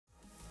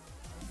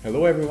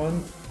Hello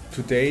everyone,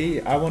 today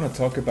I want to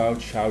talk about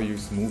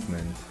Xiaoyu's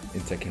movement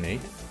in Tekken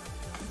 8.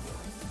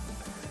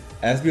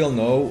 As we all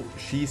know,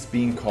 she's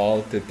being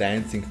called the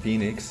Dancing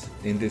Phoenix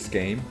in this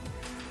game,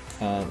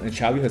 and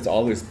Xiaoyu has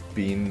always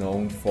been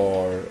known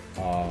for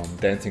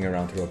dancing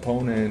around her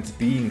opponents,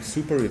 being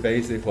super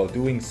evasive while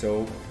doing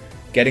so,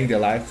 getting the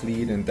life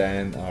lead and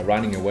then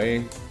running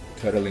away,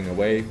 turtling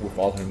away with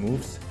all her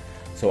moves.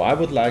 So I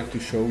would like to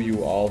show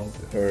you all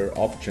her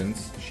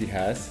options she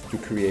has to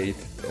create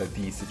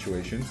these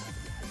situations.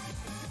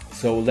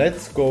 So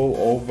let's go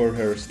over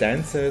her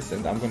stances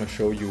and I'm gonna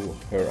show you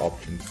her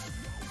options.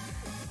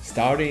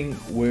 Starting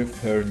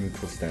with her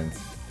neutral stance.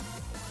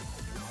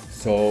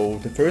 So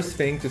the first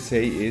thing to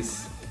say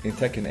is in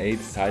Tekken 8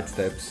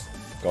 sidesteps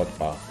got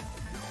buffed.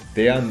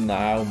 They are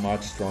now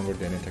much stronger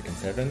than in Tekken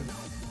 7,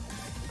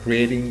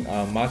 creating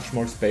much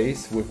more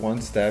space with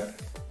one step.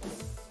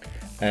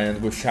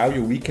 And with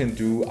Xiaoyu we can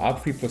do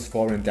up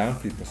 3+4 and down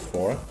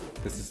 3+4.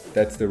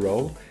 That's the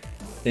roll.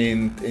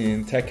 In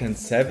Tekken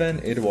 7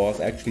 it was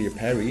actually a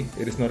parry.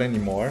 It is not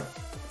anymore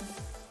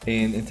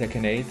in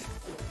Tekken 8.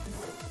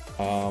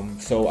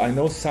 So I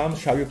know some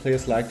Xiaoyu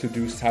players like to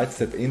do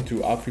sidestep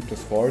into up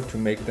 3+4 to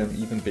make them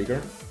even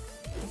bigger.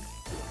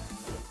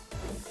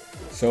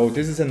 So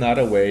this is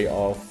another way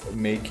of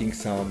making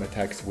some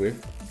attacks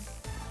with.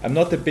 I'm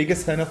not the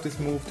biggest fan of this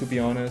move, to be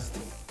honest,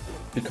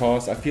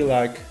 because I feel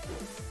like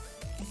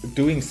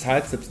doing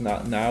sidesteps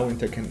now in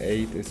Tekken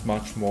 8 is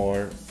much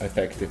more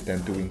effective than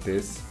doing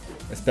this,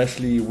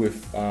 especially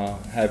with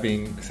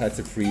having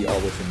sidestep free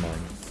always in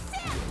mind.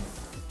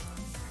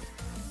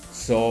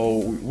 So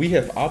we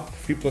have up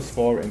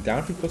 3+4 and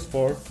down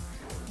 3+4.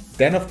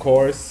 Then of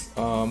course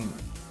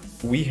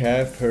we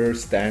have her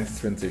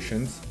stance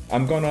transitions.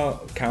 I'm gonna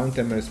count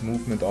them as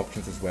movement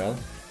options as well.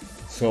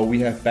 So we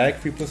have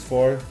back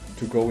 3+4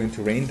 to go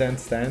into rain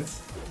dance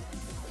stance.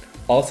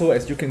 Also,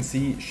 as you can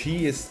see,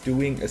 she is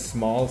doing a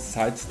small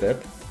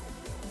sidestep,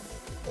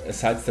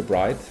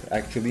 right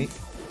actually.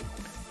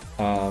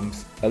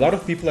 A lot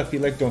of people I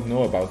feel like don't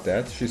know about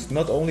that. She's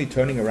not only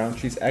turning around,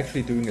 she's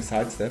actually doing a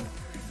sidestep.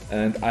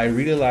 And I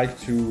really like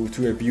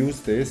to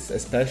abuse this,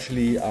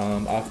 especially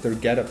after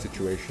get-up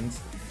situations.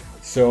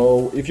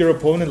 So if your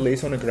opponent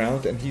lays on the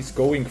ground and he's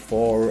going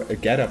for a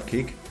get-up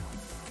kick,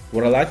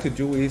 what I like to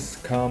do is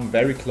come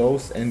very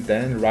close and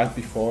then right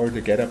before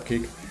the get-up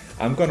kick,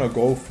 I'm gonna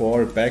go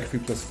for back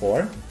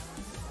 3+4.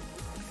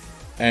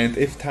 And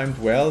if timed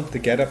well, the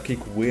get-up kick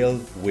will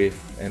whiff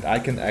and I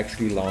can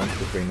actually launch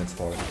with rain dance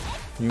forward.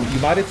 You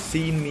might have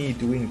seen me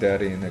doing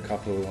that in a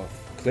couple of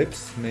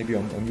clips, maybe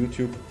on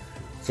YouTube.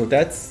 So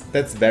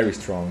that's very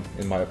strong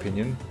in my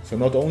opinion. So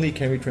not only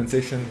can we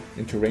transition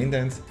into rain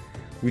dance,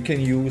 we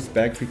can use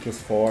back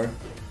 3+4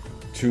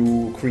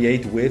 to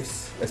create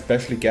whiffs,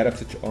 especially get-up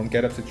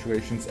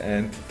situations,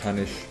 and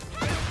punish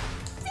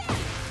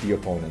the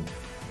opponent.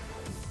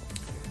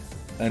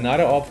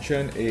 Another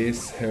option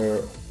is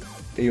her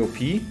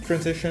AOP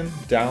transition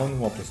down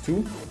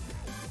 1+2,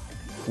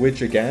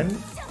 which again,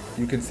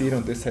 you can see it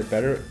on this side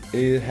better,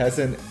 it has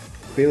an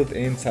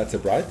built-in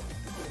sidestep right.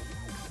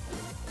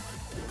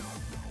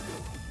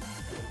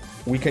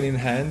 We can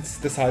enhance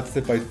the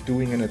sidestep by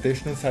doing an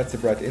additional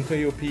sidestep right into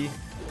AOP.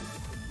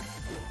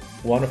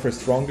 One of her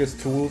strongest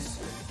tools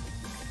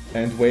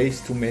and ways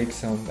to make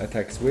some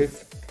attacks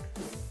with.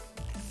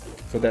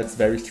 So that's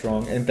very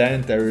strong. And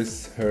then there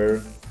is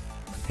her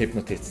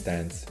hypnotist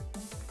stance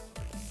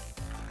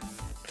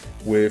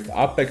with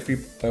up back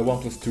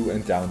 1+2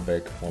 and down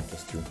back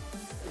 1+2.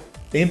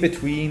 In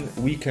between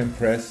we can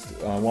press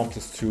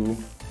 1+2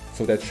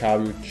 so that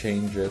Xiaoyu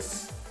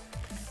changes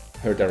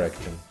her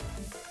direction.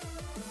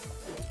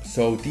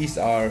 So these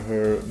are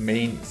her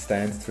main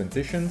stance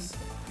transitions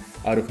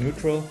out of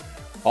neutral.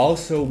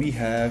 Also we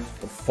have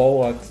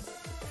forward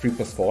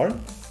 3+4.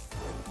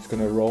 It's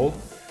gonna roll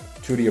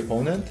to the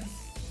opponent.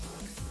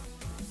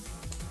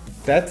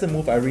 That's a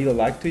move I really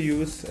like to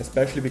use,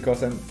 especially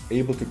because I'm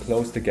able to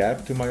close the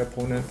gap to my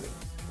opponent.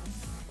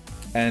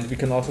 And we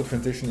can also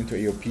transition into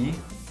AOP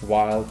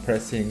while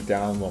pressing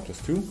down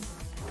 1+2.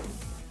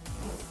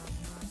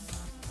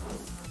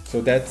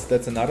 So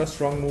that's another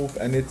strong move,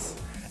 and it's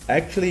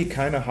actually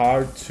kind of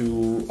hard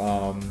to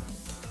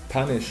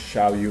punish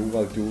Xiaoyu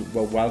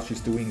while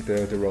she's doing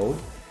the roll.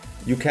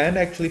 You can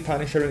actually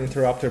punish her and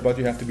interrupt her, but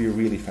you have to be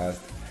really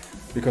fast.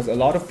 Because a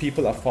lot of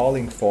people are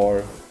falling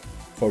for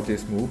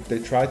this move. They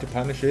try to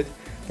punish it,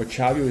 but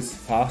Xiaoyu is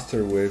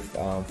faster with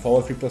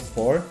forward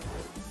 3+4.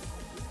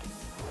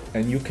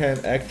 And you can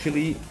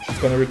actually, she's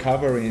gonna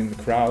recover in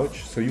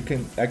crouch, so you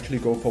can actually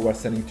go forward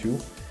standing 2.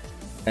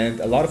 And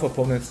a lot of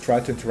opponents try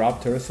to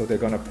interrupt her, so they're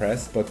gonna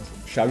press, but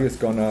Xiaoyu is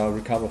gonna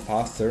recover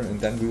faster, and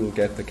then we will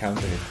get the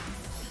counter hit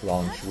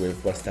launch with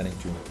forward standing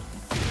 2.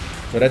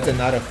 So that's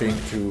another thing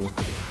to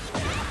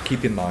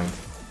keep in mind.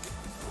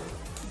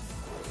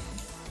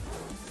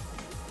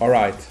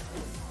 Alright.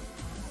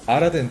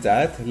 Other than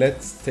that,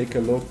 let's take a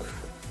look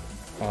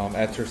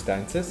at her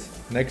stances.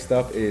 Next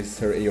up is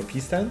her AOP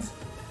stance.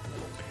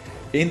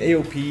 In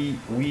AOP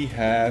we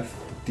have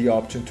the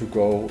option to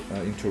go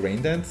into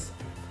rain dance.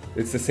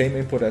 It's the same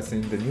input as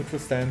in the neutral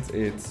stance,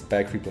 it's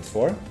back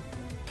 3+4.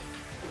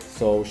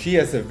 So she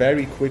has a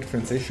very quick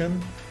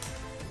transition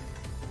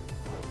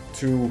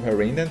to her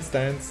rain dance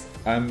stance.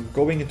 I'm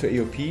going into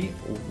AOP,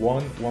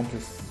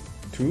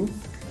 1+2,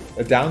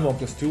 a down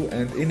 1+2,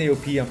 and in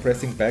AOP I'm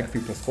pressing back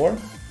 3+4.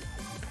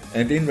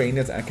 And in rain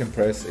dance I can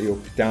press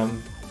AOP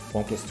down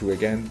 1+2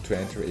 again to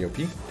enter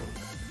AOP.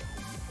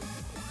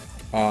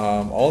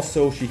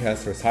 Also she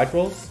has her side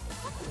rolls,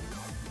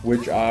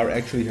 which are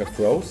actually her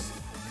throws.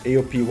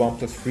 AOP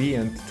 1+3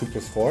 and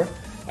 2+4.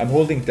 I'm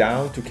holding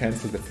down to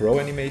cancel the throw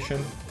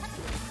animation.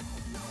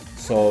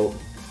 So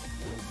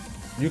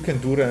you can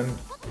do them.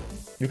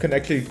 You can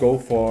actually go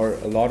for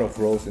a lot of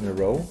rows in a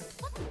row,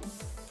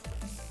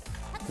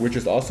 which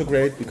is also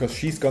great because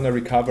she's gonna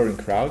recover in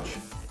crouch.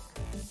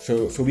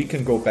 So we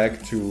can go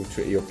back to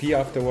AOP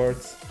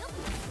afterwards.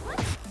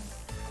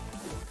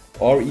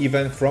 Or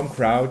even from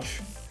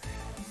crouch,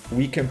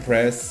 we can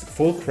press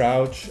full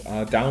crouch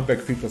down back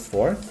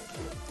 3+4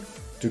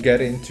 to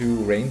get into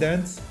rain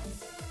dance.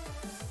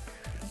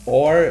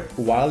 Or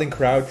while in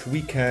crouch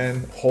we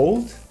can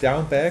hold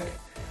down back,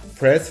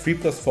 press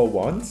 3+4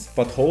 once,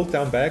 but hold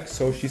down back,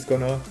 so she's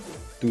gonna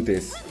do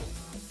this.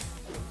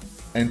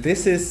 And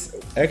this is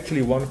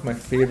actually one of my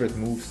favorite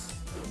moves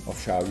of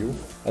Xiaoyu.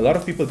 A lot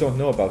of people don't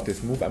know about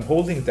this move. I'm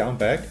holding down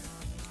back.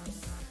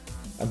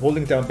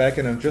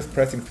 And I'm just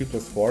pressing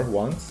 3+4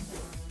 once.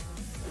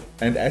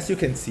 And as you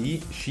can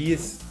see, she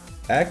is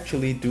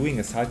actually doing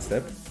a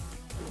sidestep.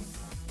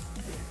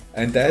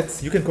 And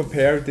you can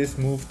compare this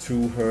move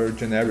to her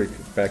generic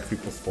back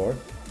 3+4.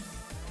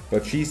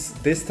 But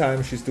this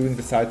time she's doing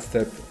the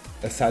sidestep,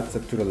 a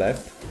sidestep to the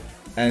left.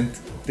 And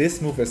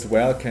this move as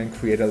well can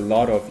create a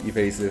lot of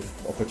evasive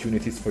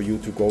opportunities for you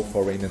to go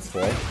for rain dance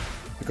 4.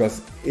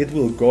 Because it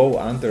will go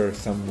under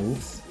some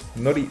moves.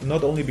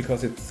 Not only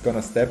because it's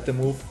gonna step the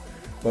move,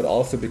 but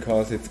also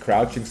because it's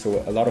crouching,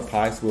 so a lot of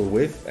highs will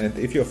whiff. And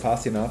if you're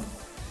fast enough,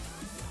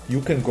 you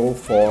can go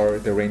for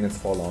the rain dance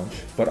 4 launch.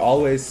 But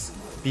always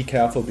be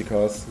careful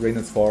because rain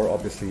dance 4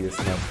 obviously is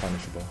not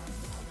punishable.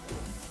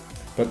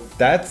 But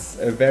that's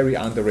a very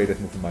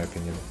underrated move in my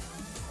opinion.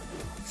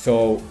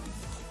 So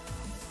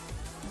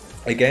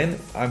again,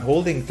 I'm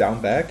holding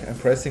down back and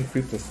pressing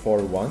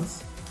 3+4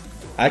 once.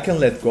 I can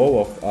let go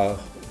of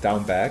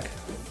down back,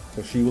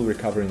 so she will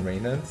recover in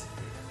rain dance.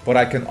 But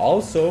I can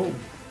also,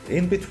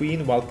 in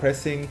between,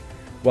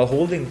 while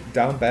holding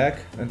down back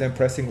and then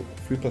pressing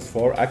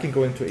 3+4, I can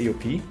go into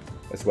AOP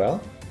as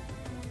well.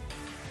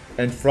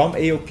 And from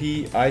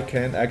AOP, I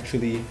can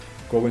actually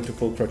go into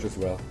full crouch as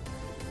well.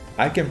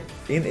 I can,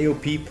 in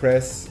AOP,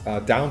 press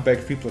down back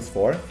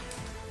 3+4,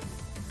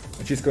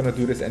 and she's gonna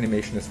do this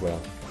animation as well.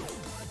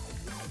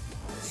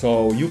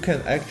 So you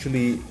can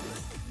actually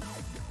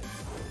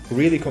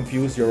really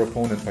confuse your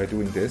opponent by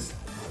doing this.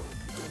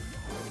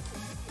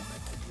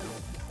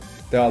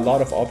 There are a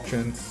lot of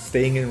options,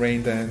 staying in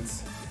rain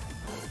dance,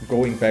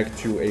 going back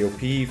to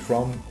AOP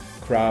from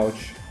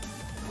crouch.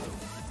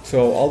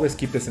 So always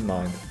keep this in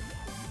mind.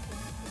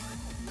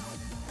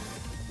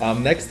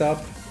 Next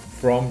up,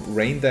 from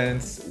rain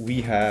dance,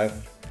 we have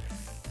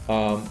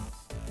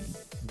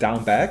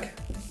down back,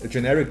 a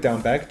generic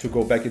down back to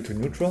go back into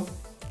neutral,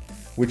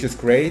 which is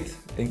great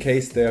in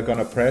case they're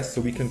gonna press, so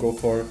we can go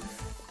for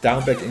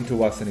down back into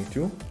while standing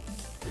 2.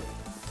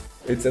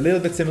 It's a little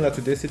bit similar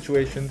to this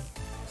situation,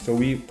 so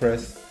we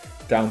press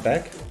down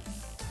back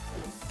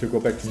to go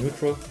back to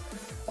neutral.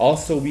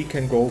 Also, we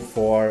can go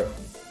for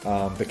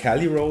the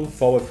Cali roll,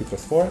 forward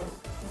 3+4,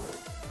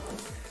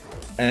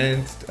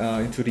 and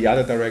into the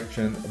other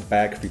direction,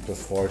 back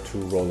 3+4 to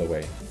roll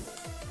away.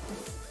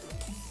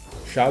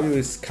 Xiaoyu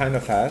is kind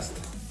of fast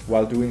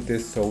while doing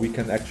this, so we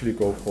can actually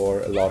go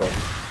for a lot of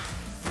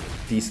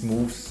these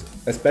moves,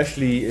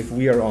 especially if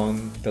we are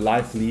on the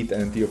live lead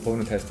and the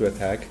opponent has to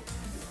attack.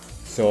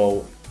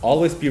 So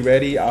always be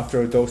ready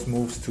after those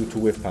moves to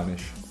whiff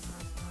punish.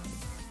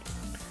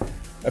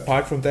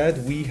 Apart from that,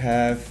 we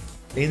have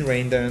in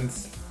rain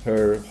dance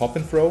her hop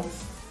and throws,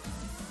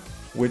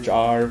 which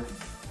are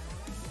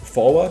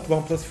forward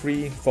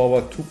 1+3,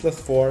 forward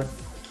 2+4,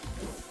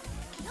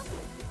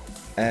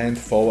 and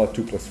forward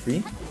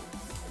 2+3.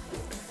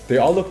 They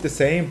all look the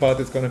same, but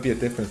it's gonna be a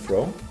different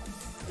throw.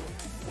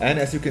 And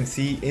as you can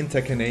see, in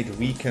Tekken 8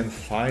 we can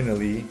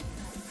finally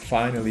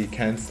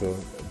cancel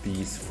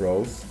these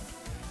throws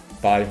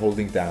by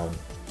holding down.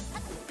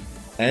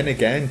 And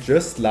again,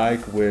 just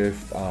like with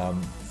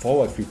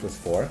forward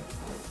 3+4,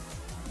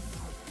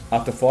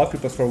 after forward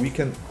 3+4 we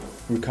can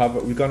recover.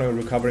 We're gonna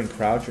recover in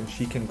crouch, and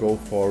she can go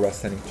for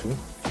standing 2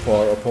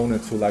 for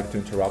opponents who like to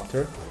interrupt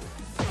her.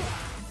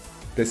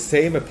 The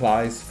same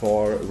applies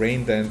for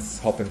rain dance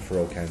hop and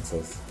throw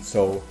cancels.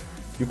 So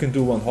you can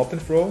do one hop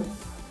and throw,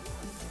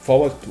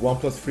 forward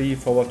 1+3,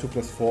 forward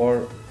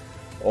 2+4,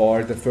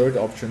 or the third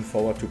option,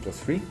 forward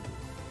 2+3.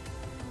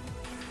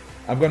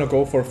 I'm gonna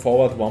go for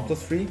forward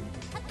 1+3,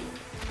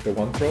 the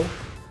one throw,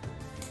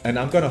 and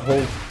I'm gonna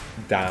hold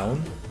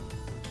down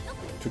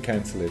to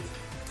cancel it.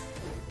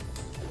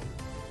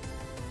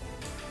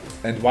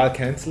 And while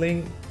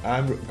canceling,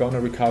 I'm gonna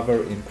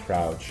recover in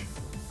crouch.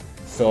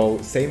 So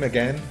same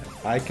again,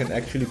 I can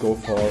actually go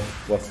for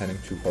what's standing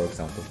 2, for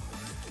example.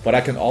 But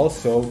I can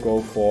also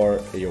go for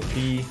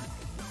AOP,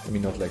 I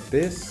mean not like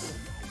this.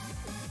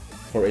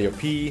 For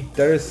AOP,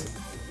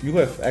 you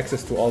have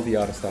access to all the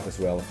other stuff as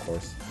well, of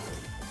course.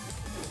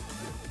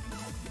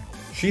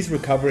 She's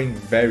recovering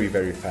very,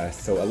 very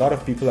fast, so a lot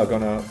of people are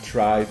gonna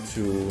try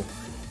to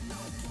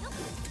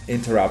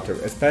interrupt her,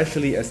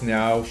 especially as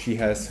now she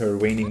has her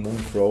Waning Moon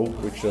throw,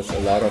 which does a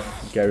lot of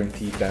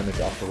guaranteed damage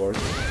afterwards.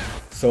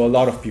 So a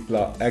lot of people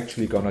are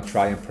actually gonna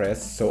try and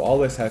press, so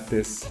always have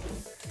this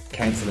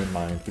cancel in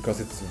mind, because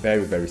it's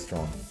very, very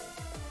strong.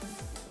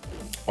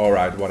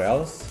 Alright, what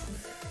else?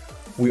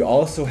 We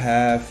also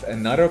have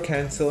another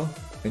cancel,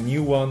 a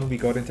new one we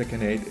got in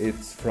Tekken 8.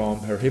 It's from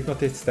her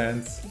Hypnotist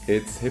stance.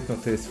 It's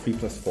Hypnotist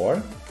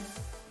 3+4,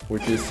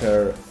 which is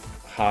her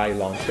high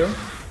launcher.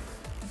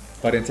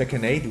 But in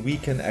Tekken 8 we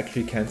can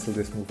actually cancel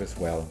this move as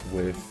well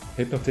with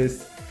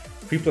Hypnotist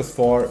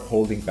 3+4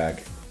 holding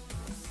back.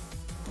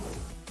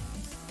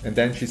 And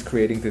then she's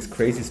creating this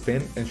crazy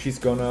spin, and she's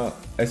gonna,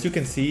 as you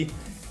can see,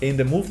 in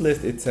the move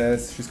list it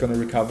says she's gonna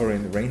recover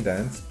in Rain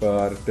Dance,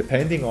 but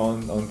depending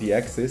on the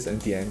axis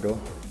and the angle,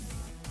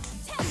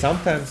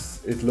 sometimes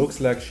it looks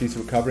like she's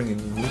recovering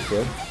in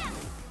neutral.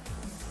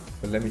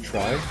 But let me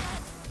try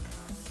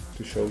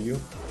to show you.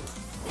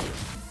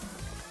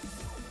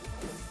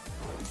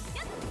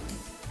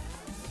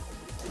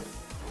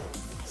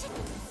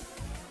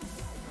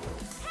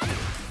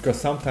 Because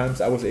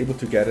sometimes I was able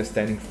to get a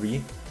standing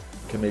 3.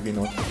 Okay, maybe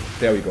not.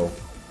 There we go.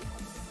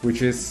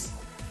 Which is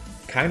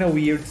kind of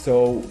weird,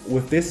 so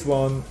with this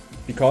one,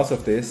 because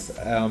of this,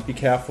 be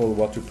careful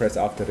what to press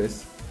after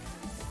this.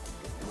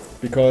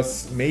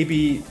 Because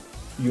maybe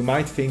you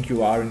might think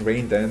you are in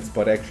Rain Dance,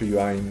 but actually you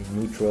are in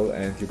neutral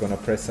and you're gonna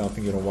press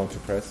something you don't want to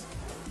press.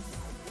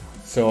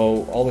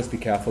 So always be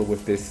careful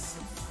with this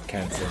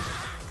cancel.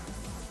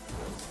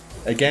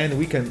 Again,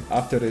 we can,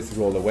 after this,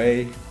 roll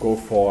away, go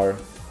for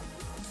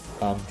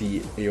the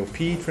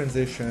AOP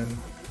transition,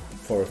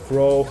 for a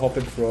throw, hop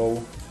and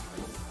throw.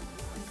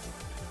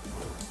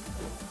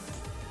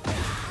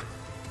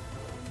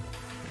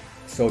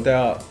 So there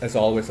are, as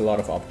always, a lot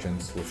of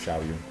options with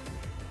Xiaoyu.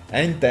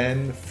 And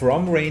then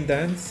from Rain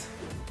Dance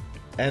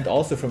and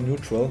also from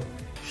neutral,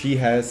 she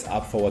has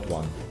up forward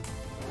 1.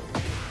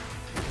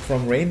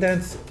 From Rain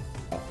Dance,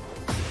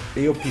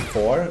 AOP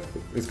 4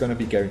 is going to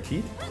be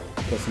guaranteed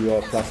because you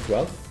are plus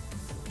 12.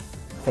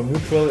 From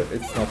neutral,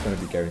 it's not going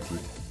to be guaranteed.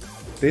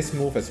 This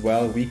move as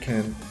well we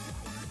can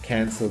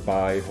cancel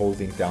by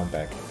holding down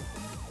back.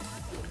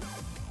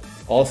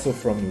 Also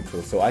from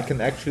neutral, so I can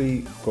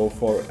actually go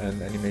for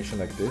an animation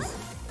like this,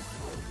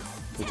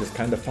 which is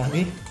kind of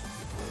funny.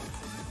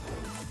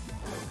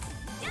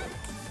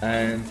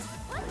 And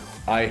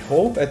I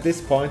hope at this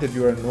point that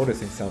you are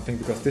noticing something,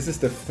 because this is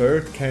the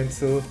third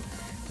cancel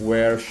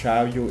where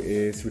Xiaoyu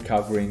is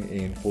recovering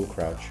in full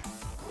crouch.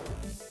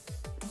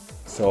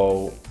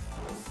 So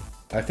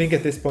I think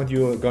at this point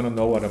you're gonna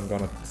know what I'm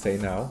gonna say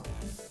now.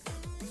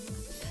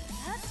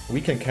 We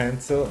can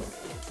cancel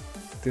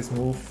this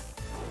move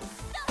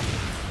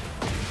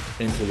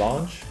into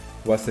launch.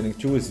 Wasting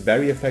 2 is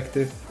very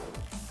effective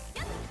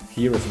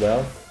here as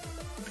well.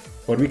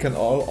 But we can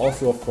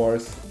also, of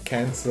course,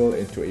 cancel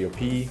into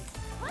AOP,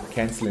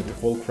 cancel into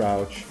full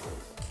crouch.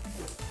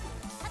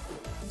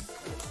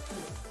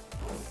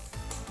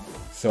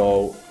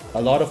 So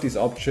a lot of these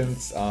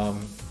options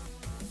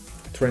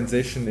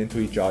transition into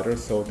each other,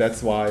 so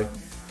that's why,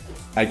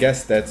 I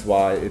guess that's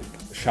why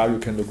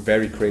Xiaoyu can look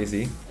very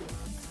crazy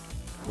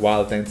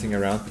while dancing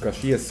around, because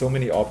she has so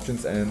many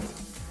options and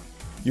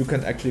you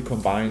can actually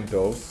combine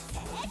those,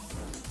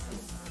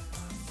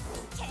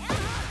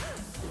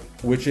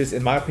 which is,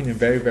 in my opinion,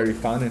 very, very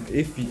fun. And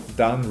if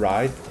done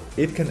right,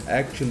 it can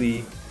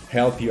actually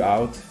help you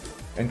out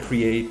and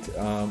create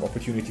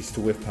opportunities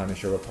to whiff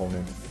punish your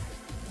opponent.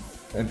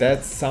 And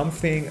that's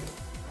something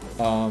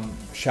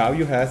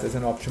Xiaoyu has as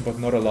an option, but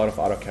not a lot of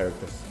other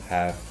characters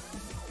have.